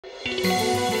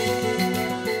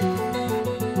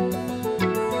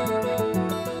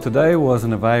Today was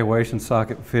an evaluation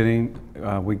socket fitting.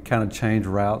 We kind of changed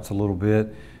routes a little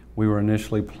bit. We were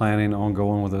initially planning on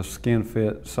going with a skin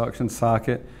fit suction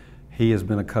socket. He has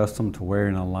been accustomed to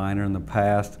wearing a liner in the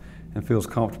past and feels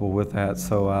comfortable with that.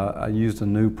 So I used a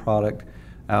new product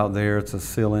out there. It's a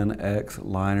Seal-In X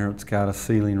liner. It's got a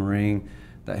sealing ring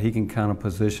that he can kind of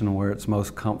position where it's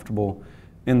most comfortable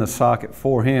in the socket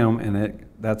for him, and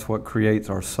that's what creates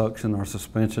our suction, our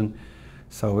suspension.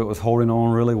 So it was holding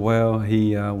on really well.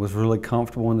 He was really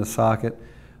comfortable in the socket.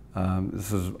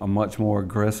 This is a much more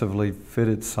aggressively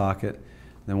fitted socket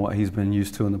than what he's been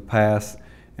used to in the past,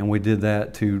 and we did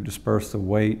that to disperse the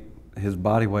weight, his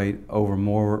body weight, over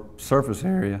more surface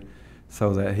area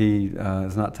so that he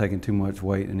is not taking too much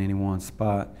weight in any one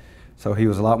spot. So he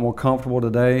was a lot more comfortable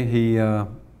today. He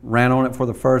ran on it for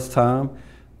the first time.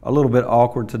 A little bit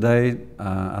awkward today.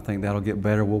 I think that'll get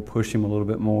better. We'll push him a little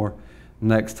bit more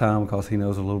next time because he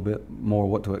knows a little bit more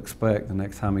what to expect the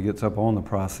next time he gets up on the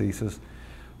prosthesis.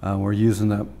 We're using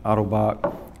the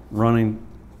Autobot running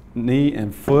knee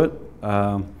and foot.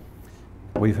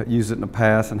 We've used it in the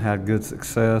past and had good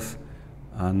success.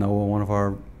 Noah, one of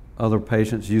our other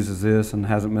patients, uses this and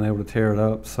hasn't been able to tear it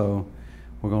up, so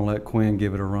we're going to let Quinn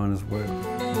give it a run as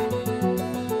well.